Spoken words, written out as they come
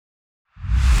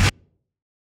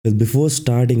Well, before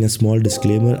starting, a small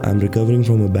disclaimer: I'm recovering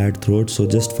from a bad throat, so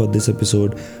just for this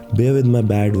episode, bear with my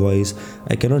bad voice.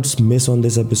 I cannot miss on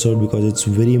this episode because it's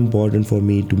very important for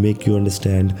me to make you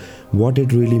understand what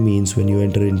it really means when you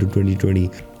enter into 2020.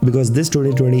 Because this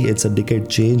 2020, it's a decade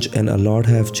change, and a lot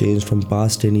have changed from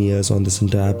past 10 years on this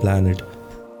entire planet.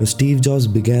 Now, Steve Jobs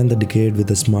began the decade with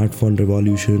the smartphone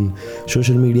revolution.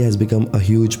 Social media has become a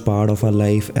huge part of our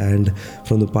life, and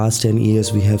from the past 10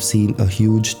 years, we have seen a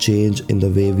huge change in the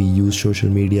way we use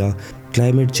social media.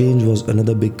 Climate change was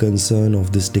another big concern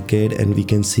of this decade, and we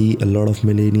can see a lot of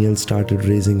millennials started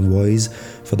raising voice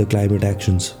for the climate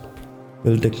actions.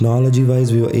 Well, technology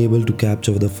wise, we were able to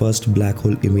capture the first black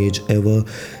hole image ever,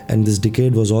 and this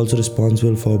decade was also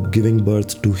responsible for giving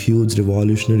birth to huge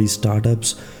revolutionary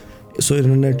startups. So,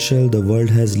 in a nutshell, the world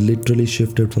has literally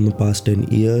shifted from the past 10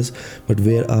 years, but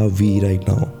where are we right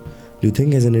now? Do you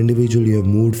think as an individual you have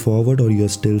moved forward or you are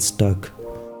still stuck?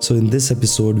 So, in this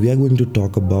episode, we are going to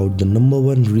talk about the number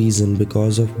one reason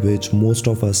because of which most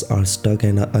of us are stuck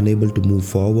and are unable to move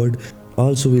forward.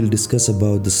 Also, we'll discuss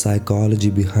about the psychology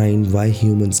behind why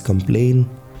humans complain,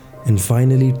 and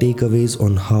finally, takeaways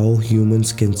on how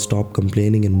humans can stop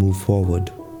complaining and move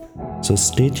forward. So,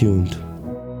 stay tuned.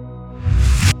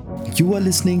 You are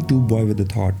listening to Boy with a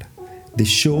Thought. This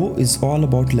show is all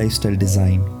about lifestyle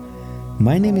design.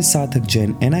 My name is Sarthak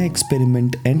Jain and I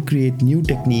experiment and create new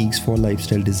techniques for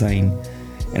lifestyle design.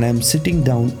 And I am sitting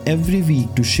down every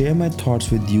week to share my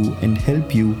thoughts with you and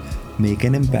help you make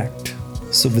an impact.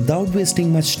 So without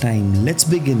wasting much time, let's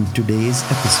begin today's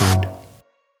episode.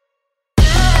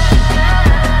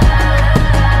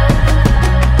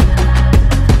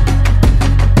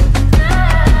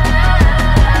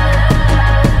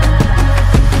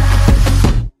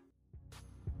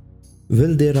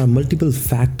 Well, there are multiple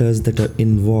factors that are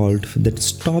involved that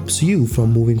stops you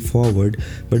from moving forward,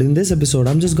 but in this episode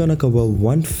I'm just gonna cover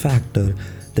one factor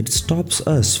that stops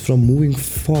us from moving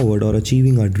forward or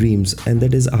achieving our dreams, and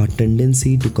that is our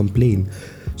tendency to complain.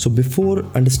 So before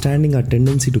understanding our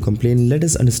tendency to complain, let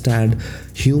us understand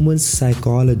human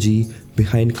psychology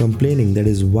behind complaining, that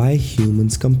is why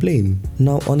humans complain.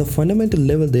 Now, on a fundamental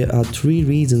level, there are three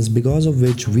reasons because of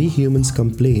which we humans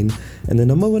complain, and the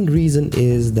number one reason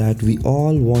is that we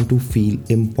all want to feel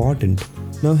important.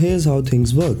 Now, here's how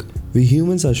things work. We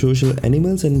humans are social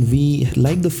animals, and we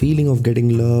like the feeling of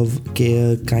getting love,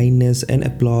 care, kindness and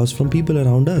applause from people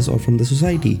around us or from the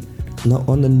society. Now,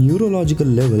 on the neurological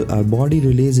level, our body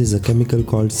releases a chemical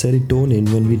called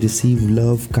serotonin when we receive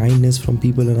love, kindness from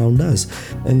people around us.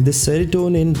 And this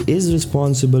serotonin is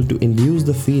responsible to induce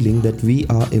the feeling that we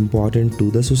are important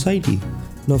to the society.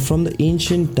 Now, from the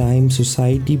ancient times,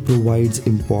 society provides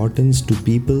importance to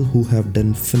people who have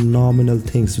done phenomenal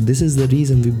things. This is the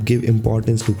reason we give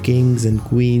importance to kings and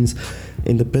queens.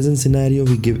 In the present scenario,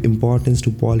 we give importance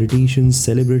to politicians,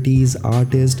 celebrities,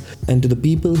 artists, and to the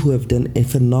people who have done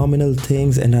phenomenal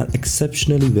things and are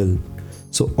exceptionally well.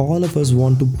 So all of us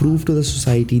want to prove to the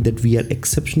society that we are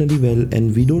exceptionally well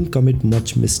and we don't commit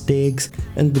much mistakes,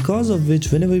 and because of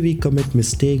which whenever we commit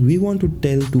mistake, we want to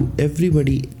tell to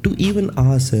everybody, to even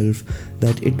ourselves,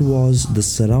 that it was the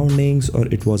surroundings or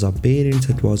it was our parents,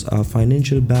 it was our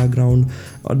financial background,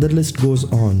 or the list goes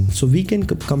on. So we can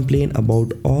complain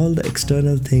about all the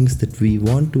external things that we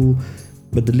want to,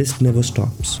 but the list never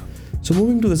stops. So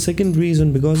moving to the second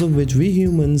reason because of which we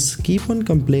humans keep on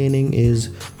complaining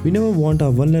is we never want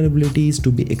our vulnerabilities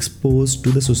to be exposed to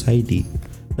the society.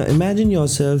 Now imagine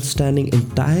yourself standing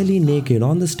entirely naked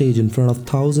on the stage in front of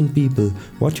 1,000 people.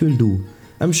 What you'll do?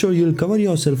 I'm sure you'll cover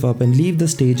yourself up and leave the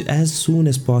stage as soon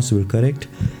as possible, correct?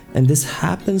 And this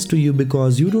happens to you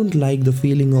because you don't like the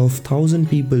feeling of 1,000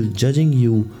 people judging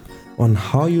you on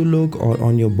how you look or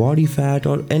on your body fat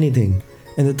or anything.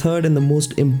 And the third and the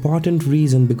most important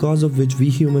reason because of which we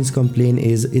humans complain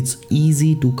is it's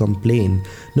easy to complain.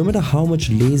 No matter how much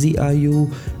lazy are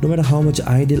you, no matter how much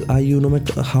idle are you, no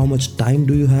matter how much time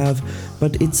do you have,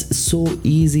 but it's so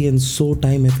easy and so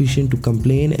time efficient to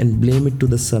complain and blame it to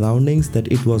the surroundings that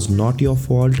it was not your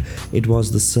fault, it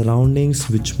was the surroundings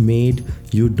which made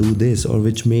you do this or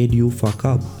which made you fuck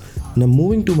up. Now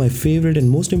moving to my favorite and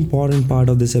most important part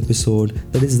of this episode,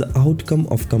 that is the outcome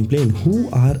of complaint. Who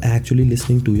are actually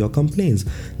listening to your complaints?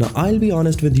 Now I'll be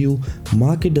honest with you,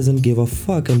 market doesn't give a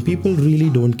fuck and people really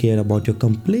don't care about your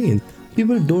complaint.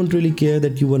 People don't really care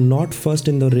that you were not first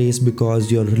in the race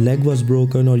because your leg was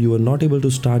broken, or you were not able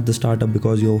to start the startup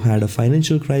because you had a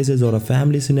financial crisis or a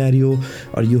family scenario,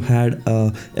 or you had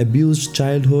a abused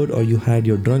childhood, or you had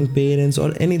your drunk parents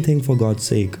or anything, for God's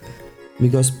sake.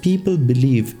 Because people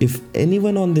believe if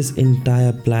anyone on this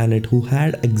entire planet who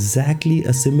had exactly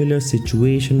a similar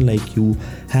situation like you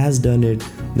has done it,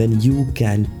 then you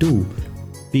can too.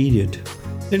 Period.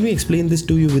 Let me explain this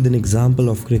to you with an example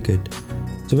of cricket.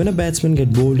 So when a batsman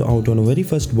gets bowled out on a very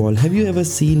first ball, have you ever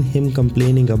seen him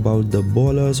complaining about the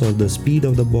bowlers or the speed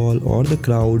of the ball or the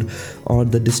crowd or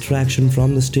the distraction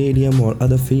from the stadium or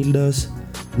other fielders?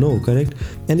 No, correct?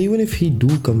 And even if he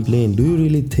do complain, do you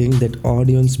really think that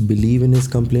audience believe in his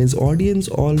complaints? Audience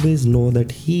always know that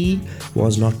he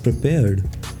was not prepared.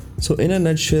 So in a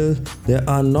nutshell, there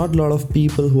are not a lot of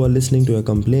people who are listening to your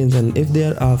complaints, and if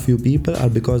there are few people are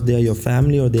because they are your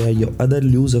family or they are your other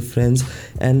loser friends,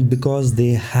 and because they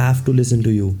have to listen to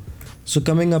you. So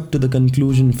coming up to the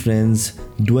conclusion, friends,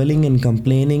 dwelling and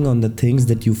complaining on the things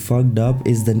that you fucked up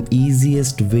is the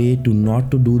easiest way to not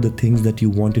to do the things that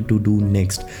you wanted to do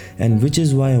next, and which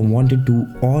is why I wanted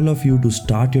to all of you to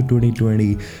start your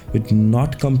 2020 with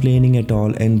not complaining at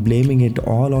all and blaming it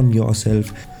all on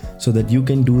yourself, so that you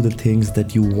can do the things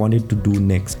that you wanted to do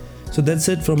next. So that's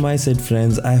it from my side,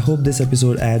 friends. I hope this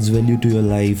episode adds value to your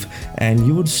life and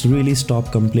you would really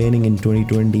stop complaining in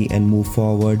 2020 and move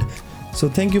forward. So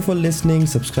thank you for listening.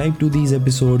 Subscribe to these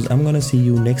episodes. I'm gonna see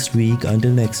you next week.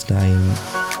 Until next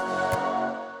time.